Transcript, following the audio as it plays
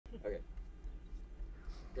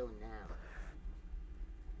doing now?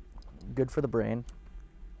 Good for the brain,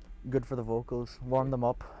 good for the vocals, warm them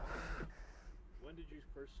up. When did you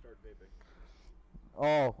first start vaping?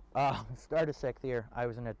 Start of 6th year. I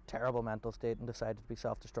was in a terrible mental state and decided to be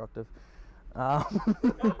self-destructive. My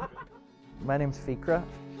name's Fikra.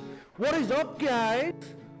 What is up, guys?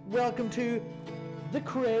 Welcome to the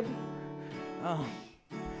crib.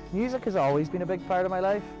 Music has always been a big part of my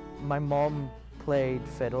life. My mum played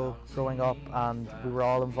fiddle growing up, and we were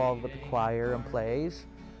all involved with the choir and plays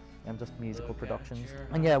and just musical productions.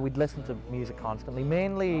 And yeah, we'd listen to music constantly.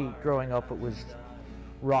 Mainly growing up, it was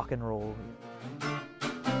rock and roll.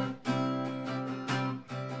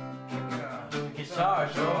 Guitar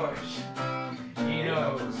George, he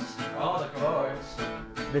knows all the chords.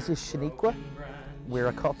 This is Shaniqua. We're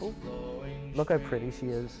a couple. Look how pretty she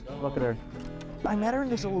is. Look at her. I met her in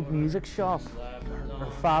this old music shop. Her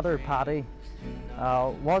father, Paddy,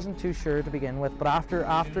 wasn't too sure to begin with, but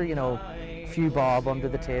after you know, a few bob under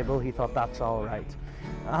the table, he thought that's all right.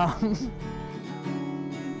 It's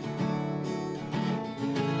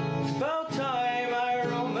about time I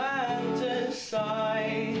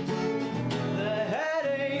romanticize the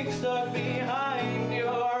headache stuck behind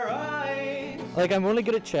your eyes. Like, I'm only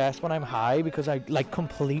good at chess when I'm high because I like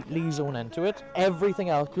completely zone into it. Everything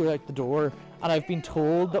else goes out the door. And I've been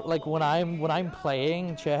told that like when I'm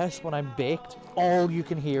playing chess, when I'm baked, all you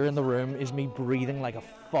can hear in the room is me breathing like a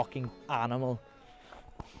fucking animal.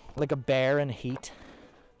 Like a bear in heat.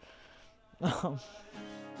 Does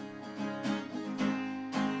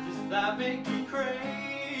that make you crazy?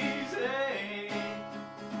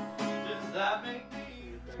 Does that make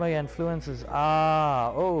me... My influences,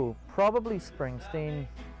 probably Springsteen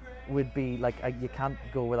would be like, you can't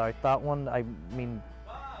go without that one. I mean,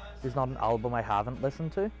 there's not an album I haven't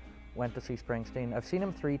listened to. Went to see Springsteen. I've seen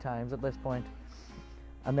him 3 times at this point.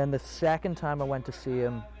 And then the second time I went to see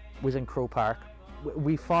him was in Croke Park.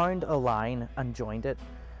 We found a line and joined it.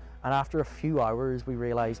 And after a few hours, we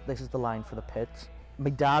realized this is the line for the pits.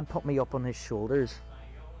 My dad put me up on his shoulders.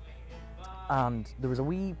 And there was a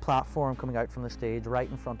wee platform coming out from the stage right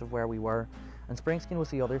in front of where we were. And Springsteen was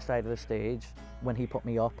the other side of the stage when he put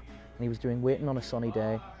me up. And he was doing Waiting on a Sunny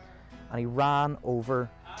Day. And he ran over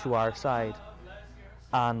to our side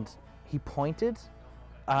and he pointed,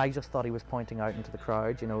 and I just thought he was pointing out into the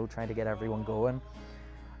crowd, you know, trying to get everyone going.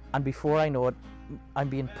 And before I know it, I'm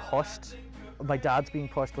being pushed. My dad's being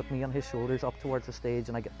pushed with me on his shoulders up towards the stage,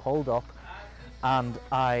 and I get pulled up and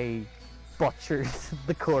I butchered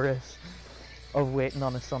the chorus of Waiting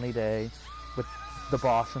on a Sunny Day with the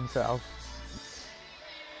boss himself.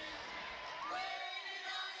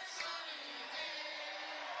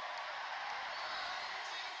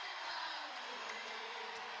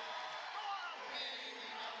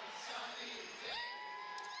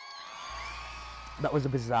 That was a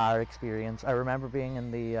bizarre experience. I remember being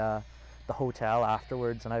in the hotel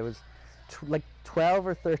afterwards, and I was like 12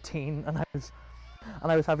 or 13, and I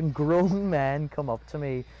was having grown men come up to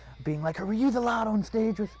me, being like, "Are you the lad on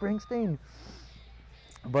stage with Springsteen?"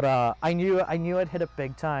 But I knew I'd hit it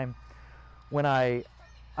big time when I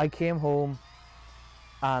came home,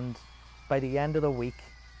 and by the end of the week,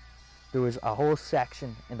 there was a whole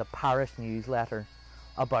section in the parish newsletter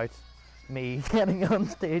about me getting on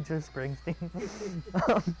stage with Springsteen.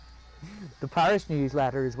 The parish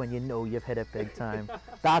newsletter is when you know you've hit it big time.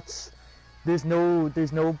 There's no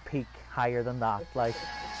peak higher than that. Like,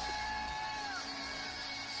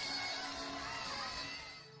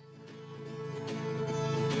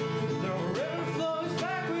 The river flows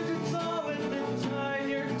backwards, it's always been time.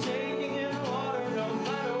 You're taking in water no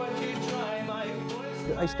matter what you try. My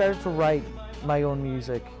voice... I started to write my own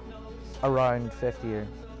music around 5th year,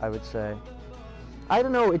 I would say. I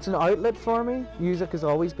don't know, it's an outlet for me. Music has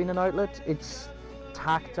always been an outlet. It's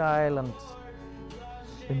tactile and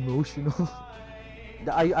emotional.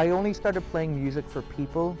 I only started playing music for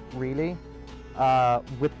people, really,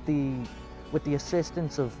 with the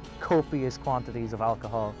assistance of copious quantities of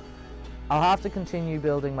alcohol. I'll have to continue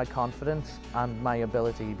building my confidence and my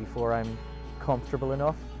ability before I'm comfortable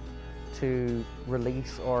enough to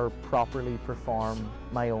release or properly perform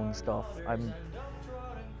my own stuff.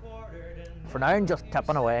 For now, I'm just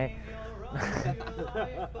tapping away. Why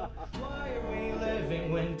are we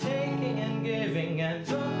living when taking and giving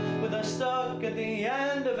ends up with us stuck at the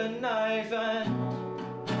end of a knife, and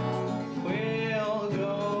we'll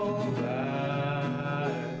go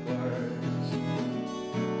backwards.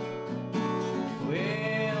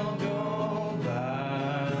 We'll go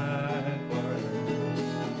backwards.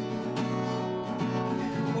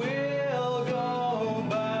 We'll go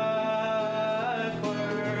backwards.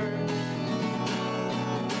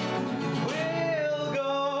 We'll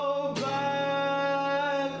go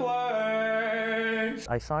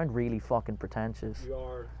I sound really fucking pretentious. You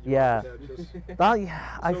are. Yeah. Pretentious. That,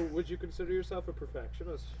 yeah, So would you consider yourself a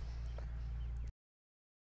perfectionist?